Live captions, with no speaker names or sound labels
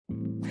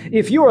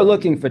If you are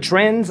looking for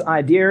trends,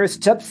 ideas,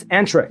 tips,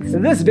 and tricks,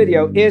 this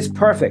video is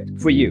perfect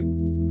for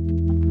you.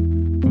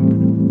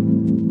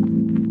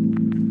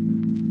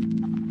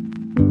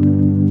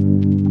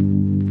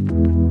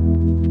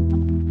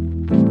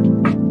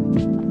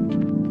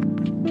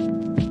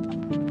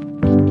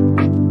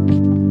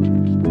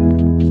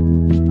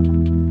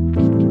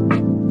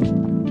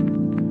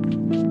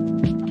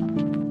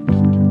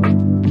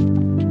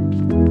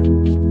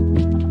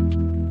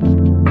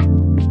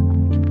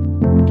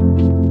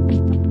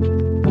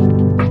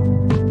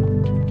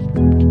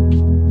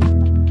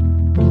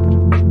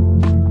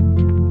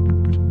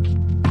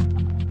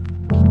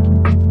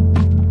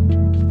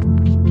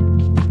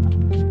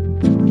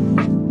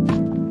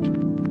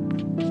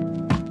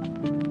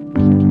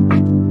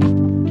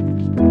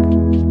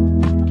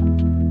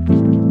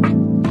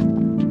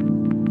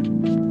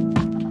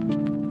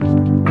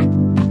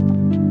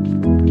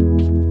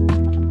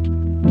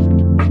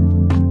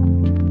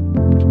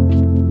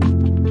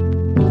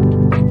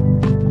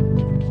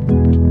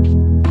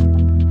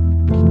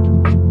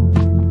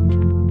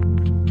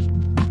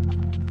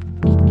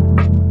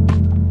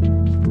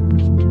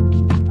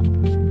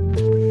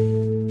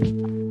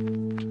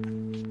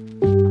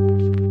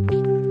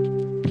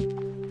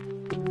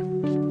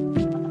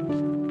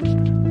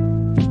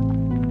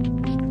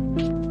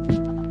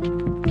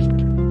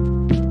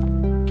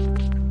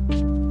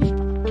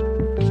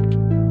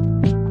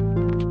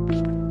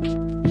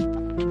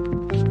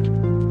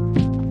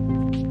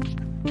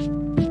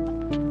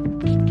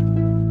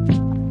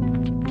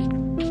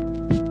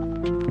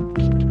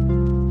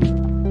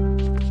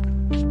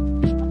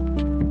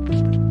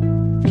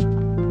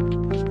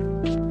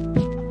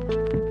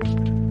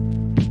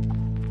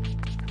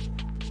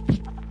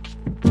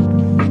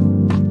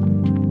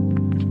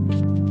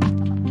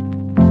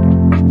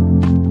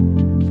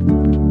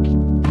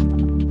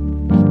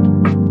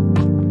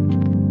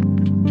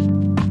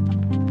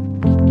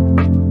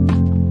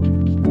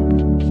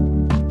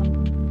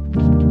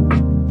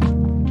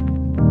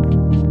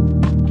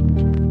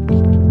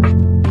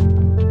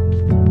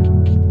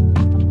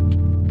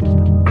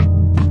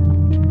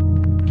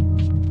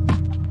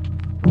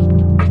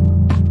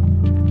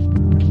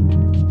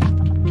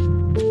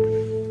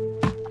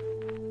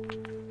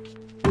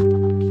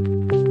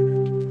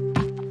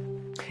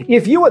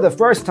 If you are the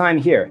first time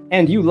here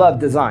and you love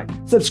design,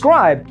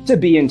 subscribe to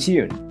Be in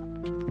Tune.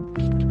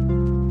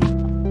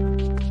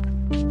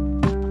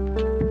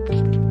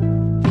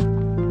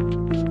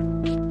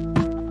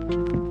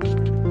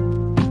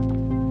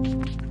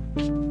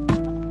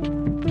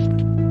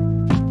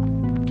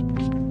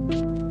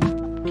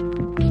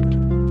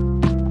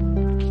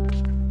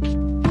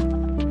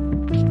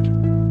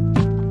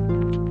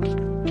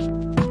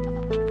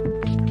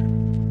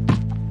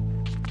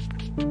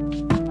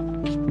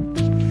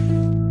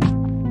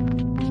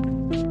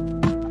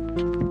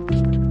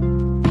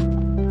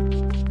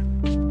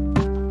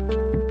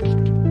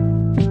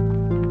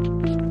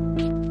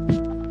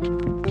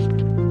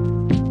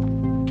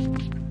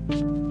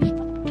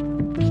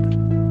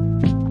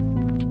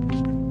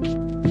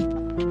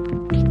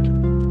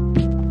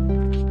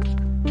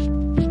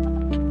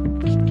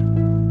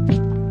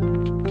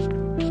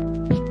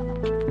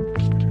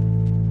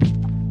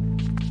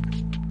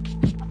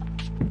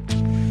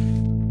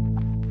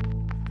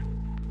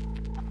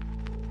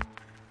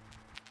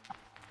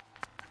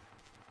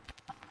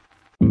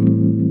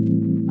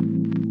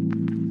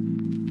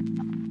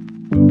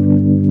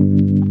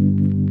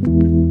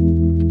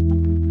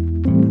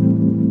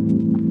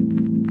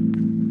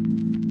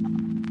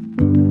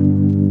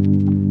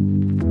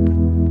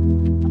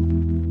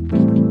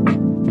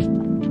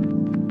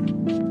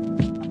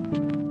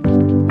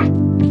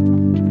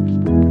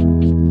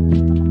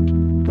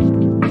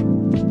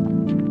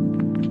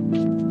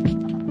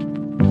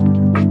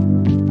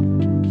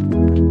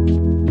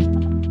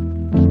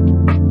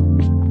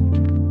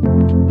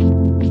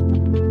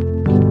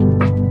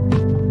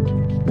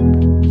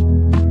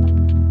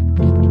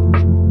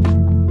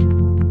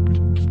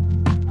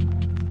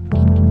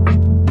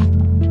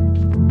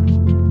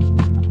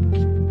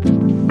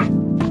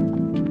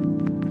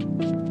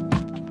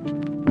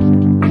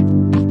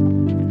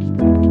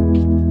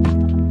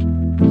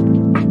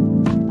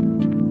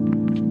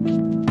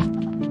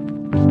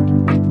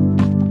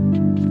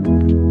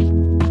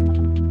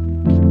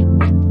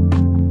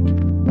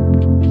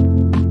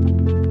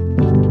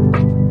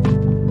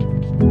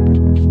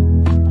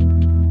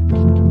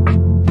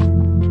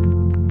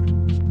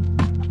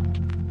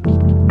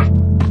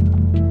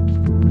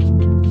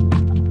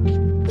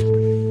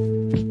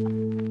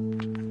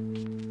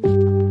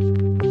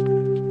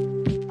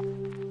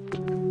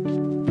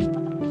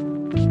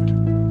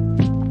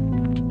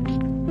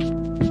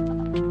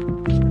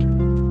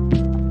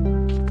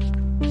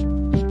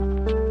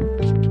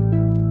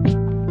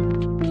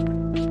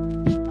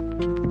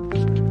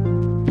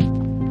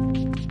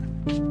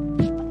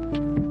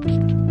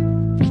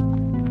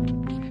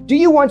 Do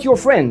you want your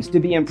friends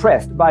to be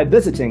impressed by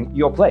visiting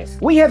your place?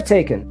 We have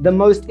taken the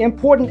most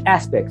important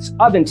aspects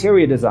of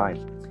interior design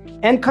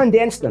and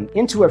condensed them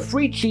into a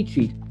free cheat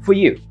sheet for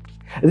you.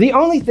 The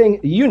only thing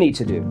you need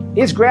to do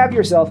is grab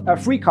yourself a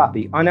free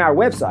copy on our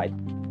website,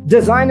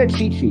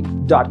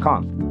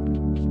 designercheatsheet.com.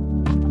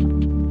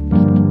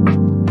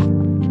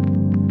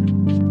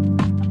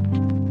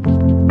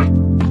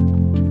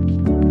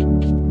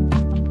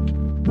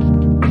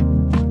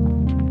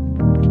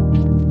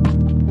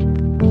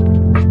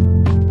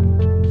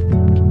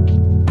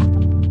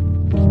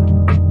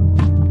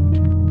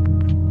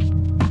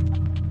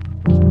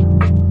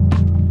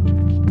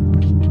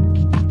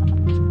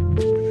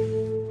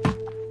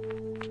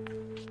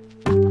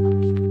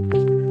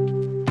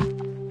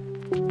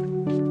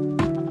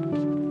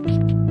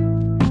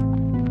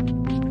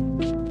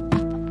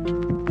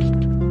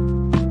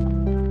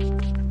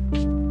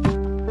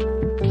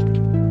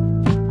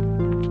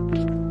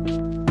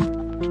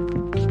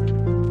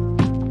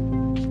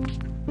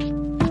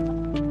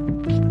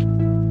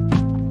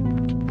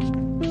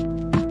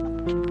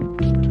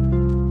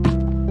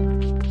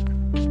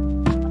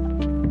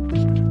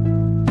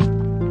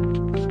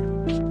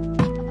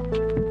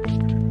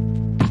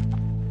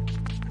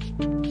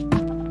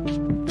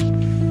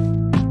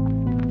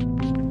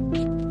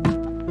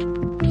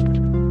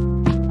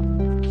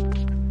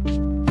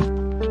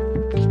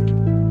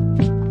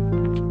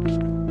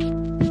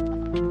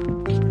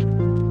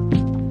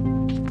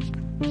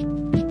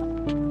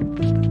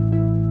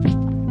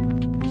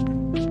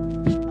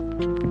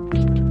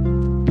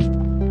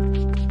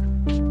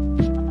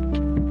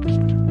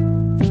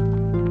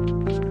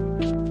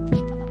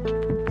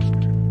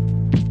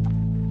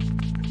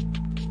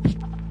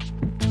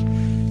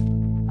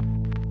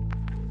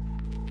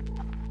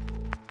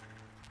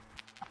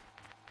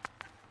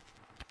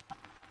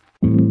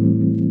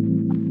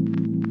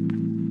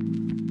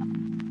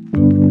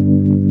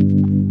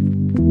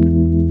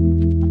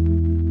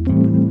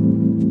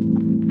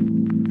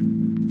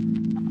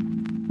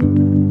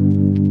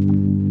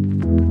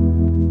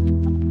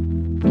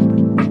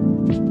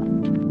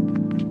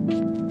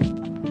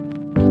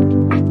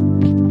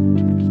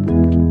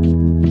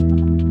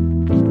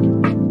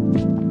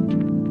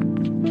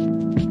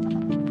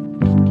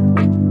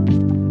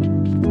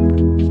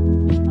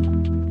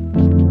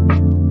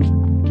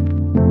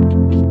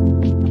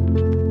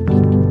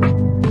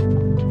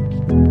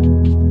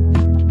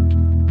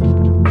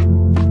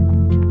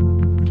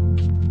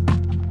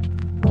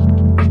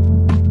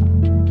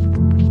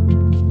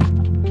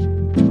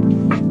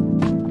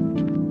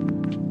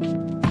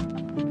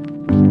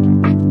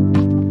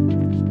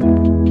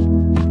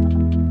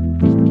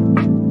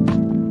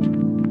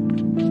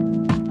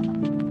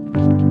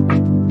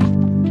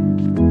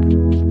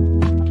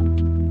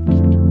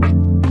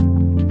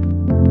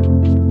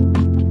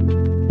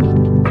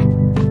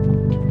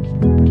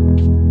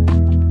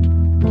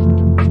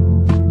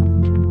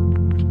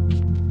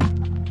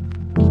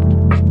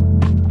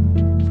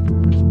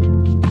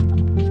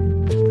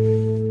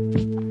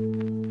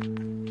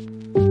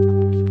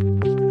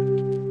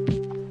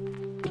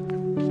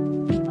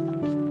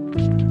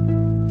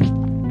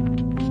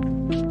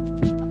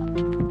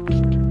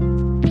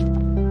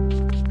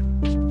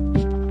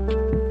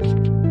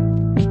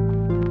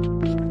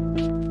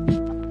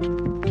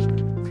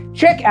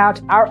 Check out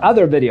our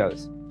other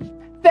videos.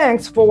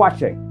 Thanks for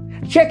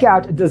watching. Check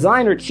out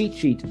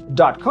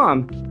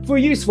designercheatsheet.com for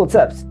useful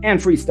tips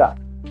and free stuff.